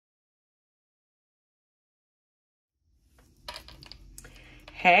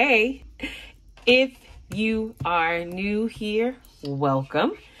Hey, if you are new here,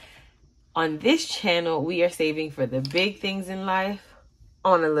 welcome. On this channel, we are saving for the big things in life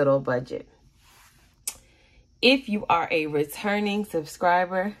on a little budget. If you are a returning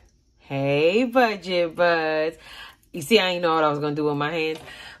subscriber, hey, budget buds. You see, I didn't know what I was going to do with my hands.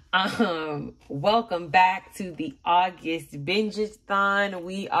 Welcome back to the August Binge-a-thon.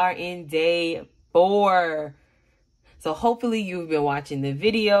 We are in day 4. So hopefully you've been watching the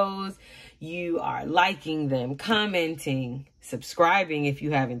videos. You are liking them, commenting, subscribing if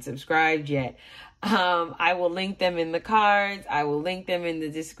you haven't subscribed yet. I will link them in the cards. I will link them in the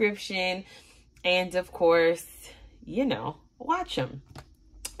description. And of course, you know, watch them.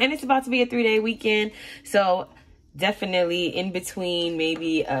 And it's about to be a 3-day weekend. So definitely in between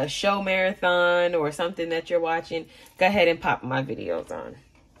maybe a show marathon or something that you're watching, go ahead and pop my videos on.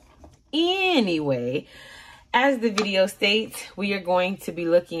 Anyway, as the video states, we are going to be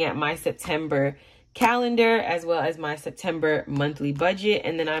looking at my September calendar as well as my September monthly budget.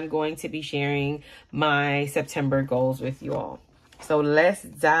 And then I'm going to be sharing my September goals with you all. So let's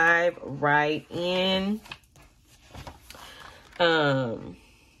dive right in. We're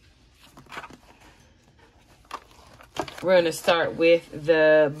going to start with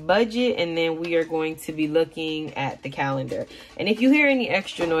the budget, and then we are going to be looking at the calendar. And if you hear any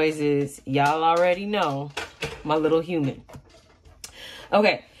extra noises, y'all already know my little human.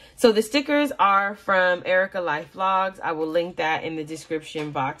 Okay, so the stickers are from Erica Life Vlogs. I will link that in the description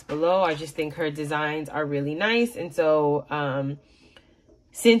box below. I just think her designs are really nice. And so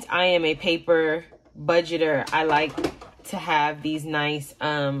since I am a paper budgeter, I like to have these nice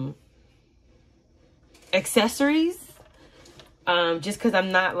accessories. Just because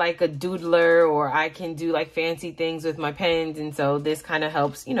I'm not like a doodler, or I can do like fancy things with my pens. And so this kind of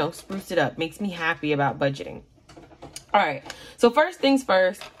helps, you know, spruce it up. Makes me happy about budgeting. All right. So first things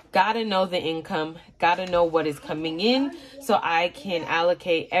first, gotta know the income, gotta know what is coming in so I can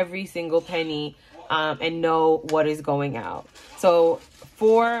allocate every single penny and know what is going out. So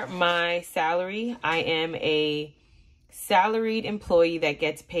for my salary, I am a salaried employee that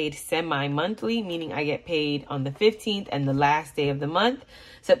gets paid semi-monthly, meaning I get paid on the 15th and the last day of the month.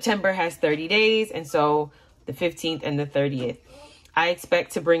 September has 30 days, and so the 15th and the 30th. I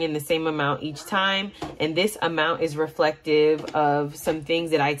expect to bring in the same amount each time, and this amount is reflective of some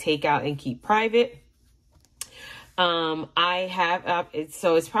things that I take out and keep private. I have,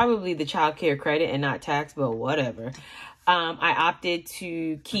 so it's probably the child care credit and not tax, but whatever. I opted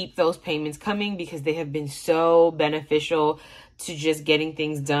to keep those payments coming because they have been so beneficial to just getting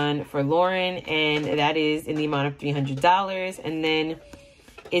things done for Lauren. And that is in the amount of $300. And then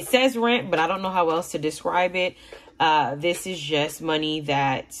it says rent, but I don't know how else to describe it. This is just money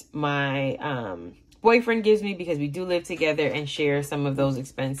that my boyfriend gives me because we do live together and share some of those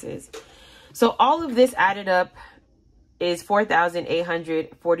expenses. So all of this added up is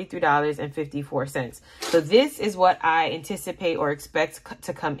 $4,843.54. So this is what I anticipate or expect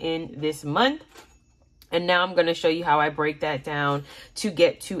to come in this month. And now I'm going to show you how I break that down to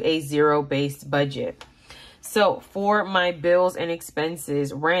get to a zero-based budget. So for my bills and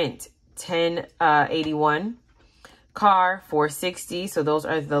expenses, rent $10.81, car $460. So those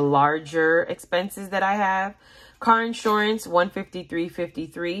are the larger expenses that I have. Car insurance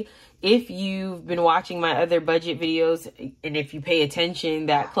 $153.53. If you've been watching my other budget videos, and if you pay attention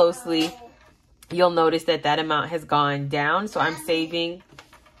that closely, you'll notice that that amount has gone down. So I'm saving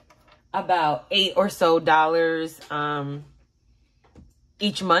about $8 or so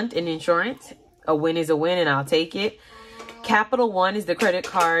each month in insurance. A win is a win, and I'll take it. Capital One is the credit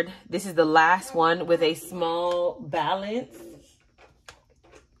card. This is the last one with a small balance.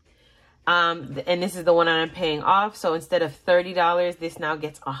 And this is the one I'm paying off. So instead of $30, this now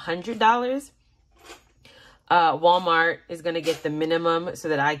gets $100. Walmart is going to get the minimum so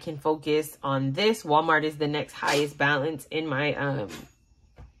that I can focus on this. Walmart is the next highest balance in my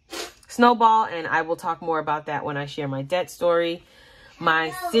snowball, and I will talk more about that when I share my debt story.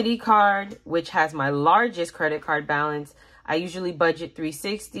 My Citi card, which has my largest credit card balance, I usually budget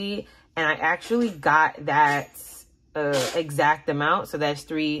 $360, and I actually got that exact amount, so that's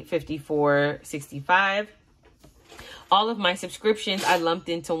 $354.65. All of my subscriptions I lumped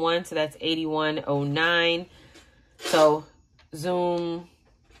into one, so that's $81.09. So Zoom,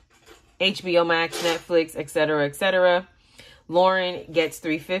 HBO Max, Netflix, etc., etc. Lauren gets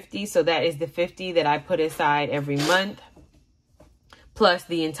 $350, so that is the $50 that I put aside every month, plus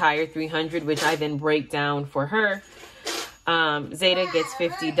the entire $300, which I then break down for her. Zeta gets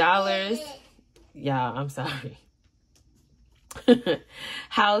 $50. Yeah, I'm sorry.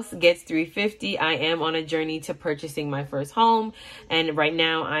 House gets $350. I am on a journey to purchasing my first home, and right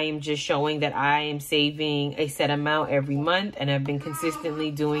now I am just showing that I am saving a set amount every month, and I've been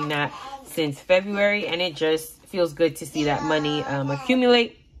consistently doing that since February, and it just feels good to see that money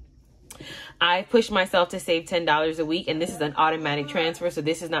accumulate. I push myself to save $10 a week, and this is an automatic transfer, so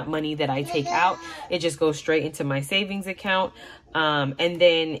this is not money that I take out. It just goes straight into my savings account. And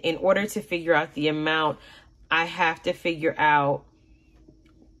then in order to figure out the amount, I have to figure out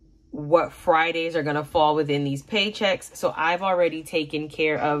what Fridays are going to fall within these paychecks. So I've already taken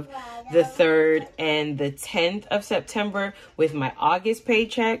care of the 3rd and the 10th of September with my August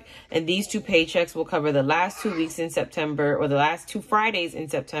paycheck. And these 2 paychecks will cover the last 2 weeks in September, or the last 2 Fridays in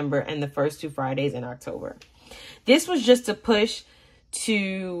September, and the first 2 Fridays in October. This was just a push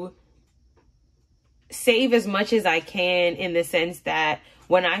to save as much as I can, in the sense that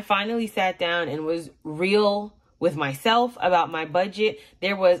when I finally sat down and was real with myself about my budget,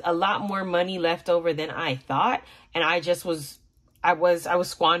 there was a lot more money left over than I thought. And I was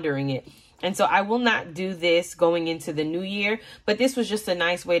squandering it. And so I will not do this going into the new year, but this was just a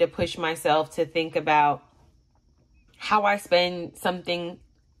nice way to push myself to think about how I spend something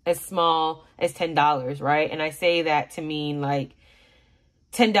as small as $10, right? And I say that to mean like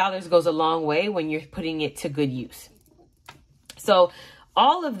 $10 goes a long way when you're putting it to good use. So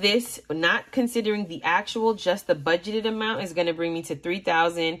all of this, not considering the actual, just the budgeted amount, is going to bring me to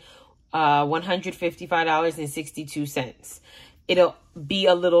 $3,155.62. It'll be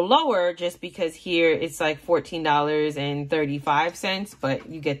a little lower just because here it's like $14.35, but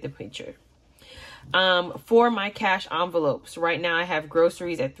you get the picture. For my cash envelopes, right now I have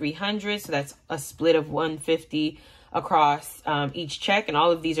groceries at $300, so that's a split of $150 across each check, and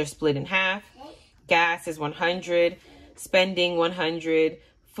all of these are split in half. Gas is $100. Spending $100,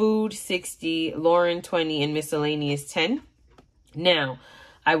 food $60, Lauren $20, and miscellaneous $10. Now,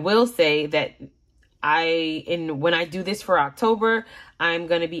 I will say that when I do this for October, I'm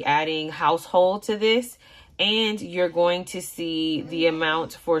going to be adding household to this, and you're going to see the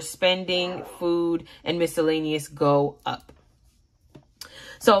amount for spending, food, and miscellaneous go up.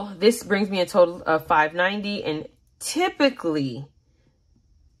 So this brings me a total of $590, and typically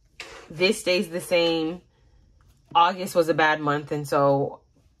this stays the same. August was a bad month, and so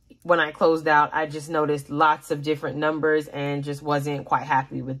when I closed out, I just noticed lots of different numbers and just wasn't quite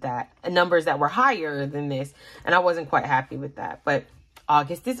happy with that. And numbers that were higher than this, and I wasn't quite happy with that. But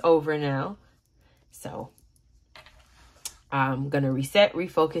August is over now, so I'm going to reset,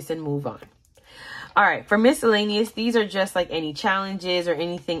 refocus, and move on. All right, for miscellaneous, these are just like any challenges or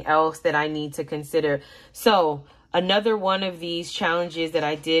anything else that I need to consider. So another one of these challenges that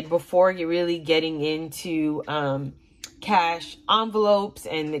I did before you're really getting into cash envelopes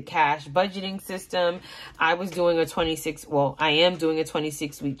and the cash budgeting system, I am doing a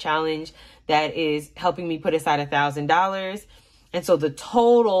 26-week challenge that is helping me put aside $1,000. And so the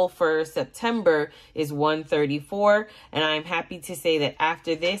total for September is $134. And I'm happy to say that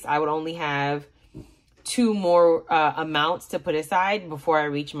after this, I would only have 2 more amounts to put aside before I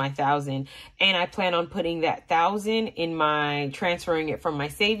reach my 1,000. And I plan on putting that 1,000 in transferring it from my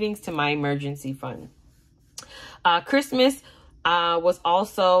savings to my emergency fund. Christmas was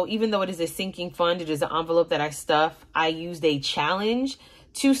also, even though it is a sinking fund, it is an envelope that I stuff. I used a challenge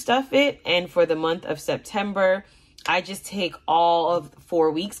to stuff it. And for the month of September, I just take all of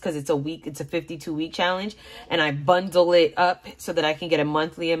 4 weeks, because it's a 52-week challenge, and I bundle it up so that I can get a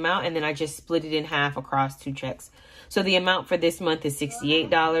monthly amount, and then I just split it in half across 2 checks. So the amount for this month is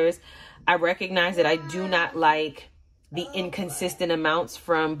 $68. I recognize that I do not like the inconsistent amounts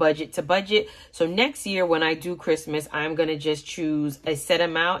from budget to budget. So next year when I do Christmas, I'm going to just choose a set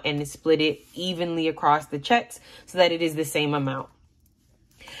amount and split it evenly across the checks so that it is the same amount.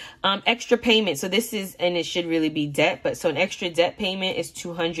 Extra payment. So this is, and it should really be debt, but so an extra debt payment is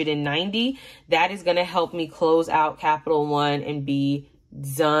 $290. That is going to help me close out Capital One and be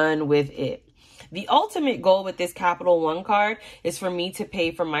done with it. The ultimate goal with this Capital One card is for me to pay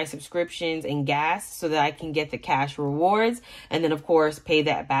for my subscriptions and gas so that I can get the cash rewards and then, of course, pay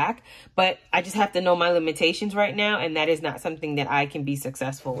that back. But I just have to know my limitations right now, and that is not something that I can be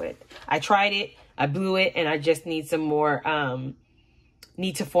successful with. I tried it, I blew it, and I just need some more,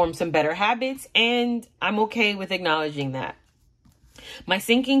 need to form some better habits, and I'm okay with acknowledging that. My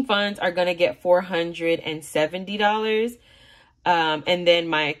sinking funds are going to get $470. And then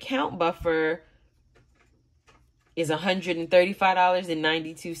my account buffer is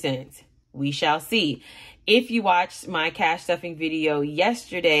 $135.92. We shall see. If you watched my cash stuffing video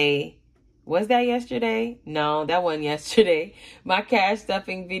yesterday, was that yesterday? No, that wasn't yesterday. My cash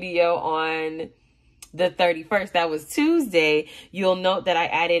stuffing video on the 31st, that was Tuesday, you'll note that I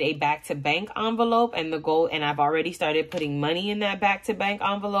added a back to bank envelope, and I've already started putting money in that back to bank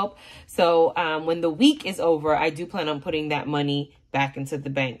envelope. So when the week is over, I do plan on putting that money back into the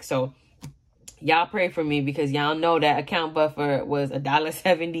bank. So y'all pray for me, because y'all know that account buffer was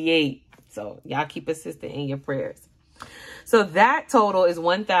 $1.78. So y'all keep a sister in your prayers. So that total is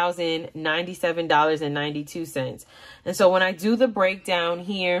 $1,097.92. And so when I do the breakdown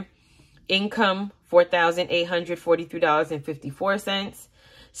here, income, $4,843.54.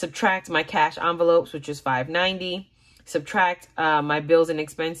 Subtract my cash envelopes, which is $590. Subtract my bills and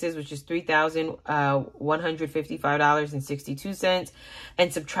expenses, which is $3,155.62.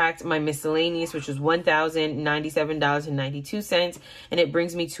 And subtract my miscellaneous, which is $1,097.92. And it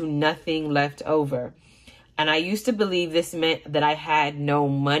brings me to nothing left over. And I used to believe this meant that I had no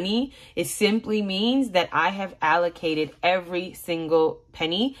money. It simply means that I have allocated every single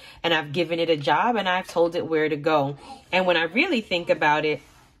penny, and I've given it a job, and I've told it where to go. And when I really think about it,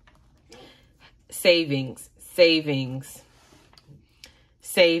 savings, savings,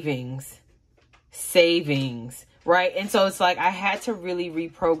 savings, savings, right? And so it's like I had to really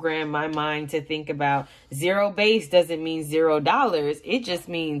reprogram my mind to think about zero base doesn't mean $0. It just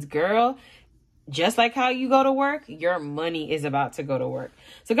means, girl, just like how you go to work, your money is about to go to work.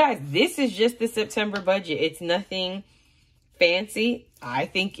 So guys, this is just the September budget. It's nothing fancy. I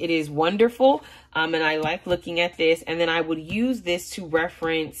think it is wonderful. And I like looking at this. And then I would use this to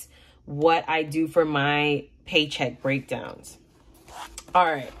reference what I do for my paycheck breakdowns. All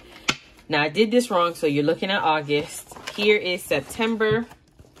right. Now I did this wrong. So you're looking at August. Here is September.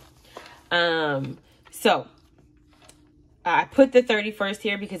 So I put the 31st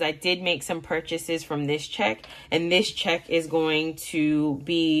here because I did make some purchases from this check, and this check is going to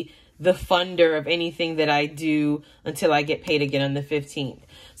be the funder of anything that I do until I get paid again on the 15th.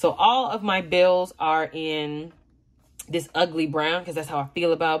 So all of my bills are in this ugly brown because that's how I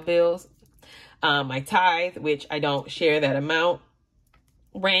feel about bills. My tithe, which I don't share that amount,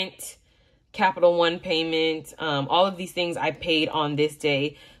 rent, Capital One payment, all of these things I paid on this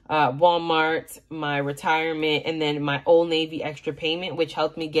day. Walmart, my retirement, and then my Old Navy extra payment, which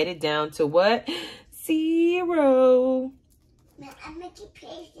helped me get it down to what? 0.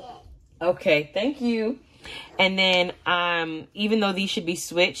 Okay, thank you. And then even though these should be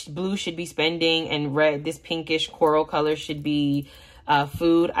switched, blue should be spending and red, this pinkish coral color should be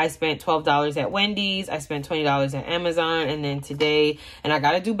food. I spent $12 at Wendy's. I spent $20 at Amazon. And then today, and I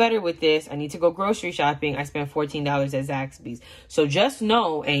got to do better with this, I need to go grocery shopping. I spent $14 at Zaxby's. So just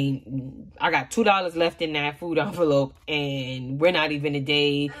know, I got $2 left in that food envelope, and we're not even a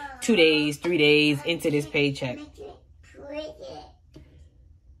day, 2 days, 3 days into this paycheck.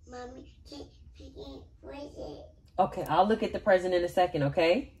 Okay, I'll look at the present in a second,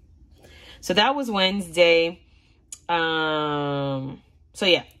 okay? So that was Wednesday. So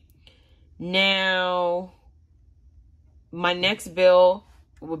yeah, now my next bill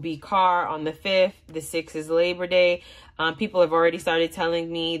would be car on the 5th. The 6th is Labor Day. People have already started telling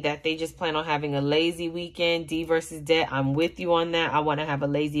me that they just plan on having a lazy weekend. D versus debt. I'm with you on that. I want to have a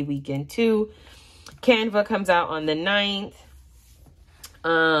lazy weekend too. Canva comes out on the 9th.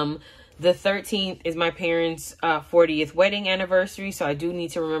 The 13th is my parents' 40th wedding anniversary. So I do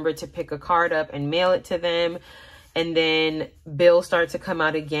need to remember to pick a card up and mail it to them. And then bills start to come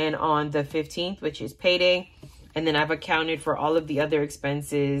out again on the 15th, which is payday. And then I've accounted for all of the other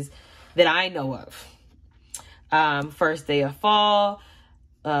expenses that I know of. First day of fall.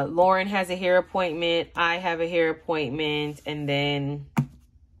 Lauren has a hair appointment. I have a hair appointment. And then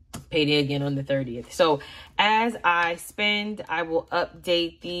payday again on the 30th. So as I spend, I will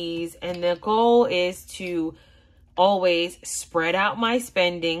update these. And the goal is to always spread out my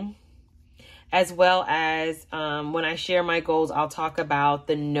spending, as well as when I share my goals, I'll talk about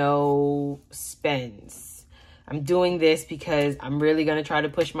the no spends. I'm doing this because I'm really going to try to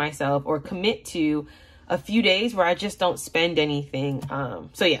push myself or commit to a few days where I just don't spend anything.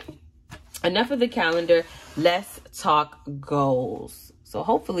 So yeah, enough of the calendar. Let's talk goals. So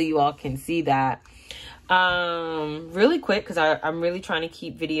hopefully you all can see that really quick, because I'm really trying to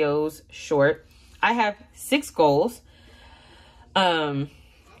keep videos short. I have 6 goals. And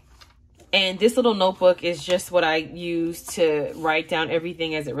this little notebook is just what I use to write down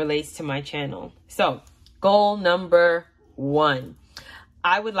everything as it relates to my channel. So, goal number 1.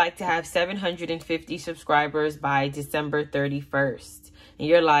 I would like to have 750 subscribers by December 31st. And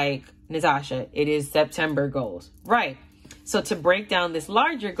you're like, Natasha, it is September goals. Right. So to break down this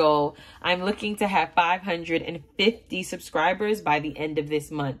larger goal, I'm looking to have 550 subscribers by the end of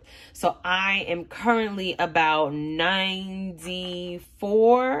this month. So I am currently about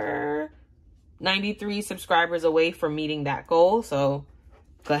 94 93 subscribers away from meeting that goal. So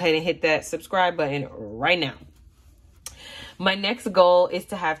go ahead and hit that subscribe button right now. My next goal is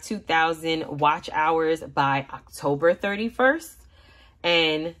to have 2,000 watch hours by October 31st.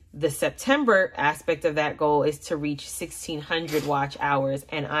 And the September aspect of that goal is to reach 1,600 watch hours.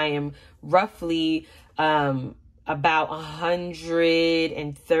 And I am roughly about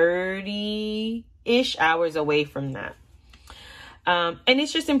 130-ish hours away from that. And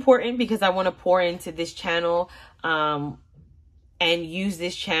it's just important because I want to pour into this channel and use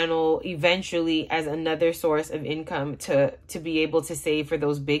this channel eventually as another source of income to be able to save for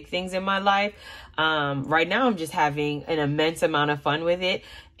those big things in my life. Right now, I'm just having an immense amount of fun with it,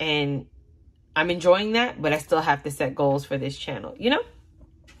 and I'm enjoying that, but I still have to set goals for this channel. You know,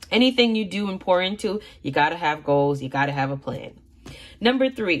 anything you do and pour into, you got to have goals. You got to have a plan. Number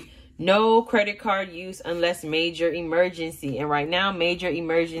 3, no credit card use unless major emergency. And right now, major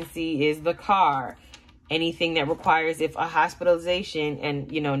emergency is the car. Anything that requires if a hospitalization,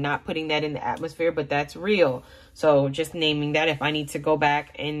 and, you know, not putting that in the atmosphere, but that's real. So just naming that, if I need to go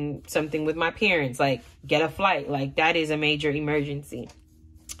back and something with my parents, like get a flight, like that is a major emergency.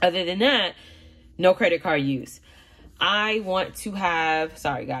 Other than that, no credit card use. I want to have,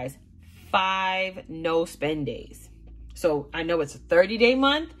 sorry guys, 5 no spend days. So I know it's a 30-day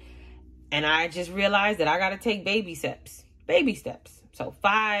month, and I just realized that I got to take baby steps. So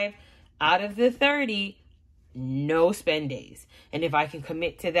 5 out of the 30 no spend days. And if I can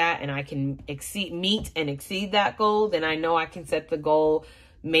commit to that and I can meet and exceed that goal, then I know I can set the goal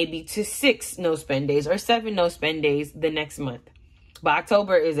maybe to 6 no spend days or 7 no spend days the next month. But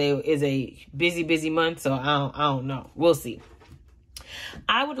October is a busy month, so I don't know. We'll see.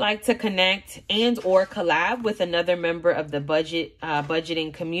 I would like to connect and or collab with another member of the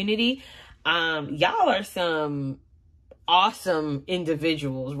budgeting community. Y'all are some awesome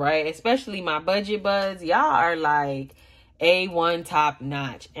individuals, right? Especially my budget buds. Y'all are like A1 top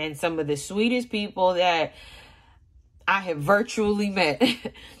notch, and some of the sweetest people that I have virtually met.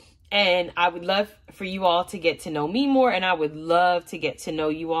 And I would love for you all to get to know me more, and I would love to get to know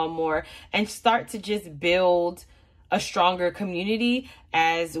you all more and start to just build a stronger community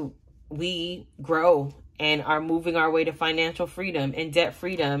as we grow and are moving our way to financial freedom and debt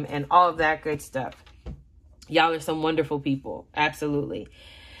freedom and all of that good stuff. Y'all are some wonderful people. Absolutely.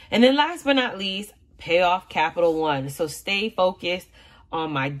 And then last but not least, pay off Capital One. So stay focused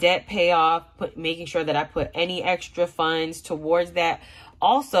on my debt payoff, making sure that I put any extra funds towards that.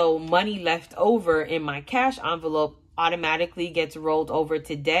 Also, money left over in my cash envelope automatically gets rolled over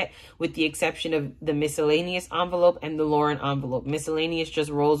to debt, with the exception of the miscellaneous envelope and the Lauren envelope. Miscellaneous just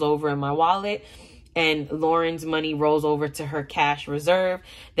rolls over in my wallet, and Lauren's money rolls over to her cash reserve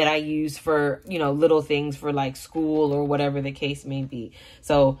that I use for, you know, little things for like school or whatever the case may be.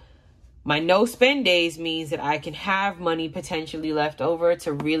 So my no spend days means that I can have money potentially left over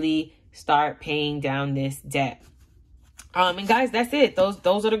to really start paying down this debt. And guys, that's it.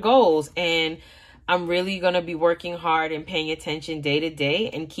 Those are the goals. And I'm really going to be working hard and paying attention day to day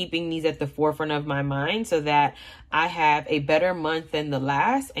and keeping these at the forefront of my mind so that I have a better month than the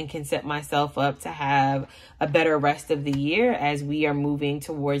last and can set myself up to have a better rest of the year as we are moving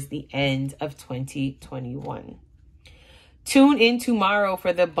towards the end of 2021. Tune in tomorrow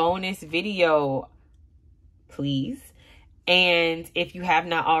for the bonus video, please. And if you have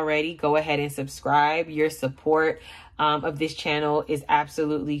not already, go ahead and subscribe. Your support of this channel is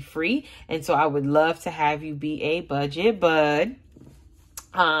absolutely free. And so I would love to have you be a budget bud.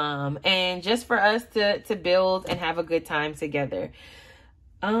 And just for us to build and have a good time together.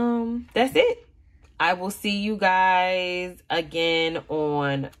 That's it. I will see you guys again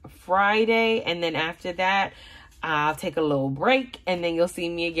on Friday. And then after that, I'll take a little break, and then you'll see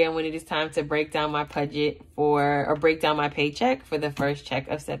me again when it is time to break down my budget or break down my paycheck for the first check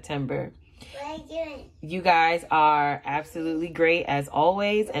of September. What are you doing? You guys are absolutely great as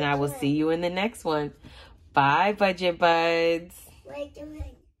always, and I will see you in the next one. Bye, budget buds. What are you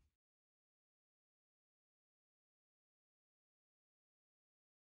doing?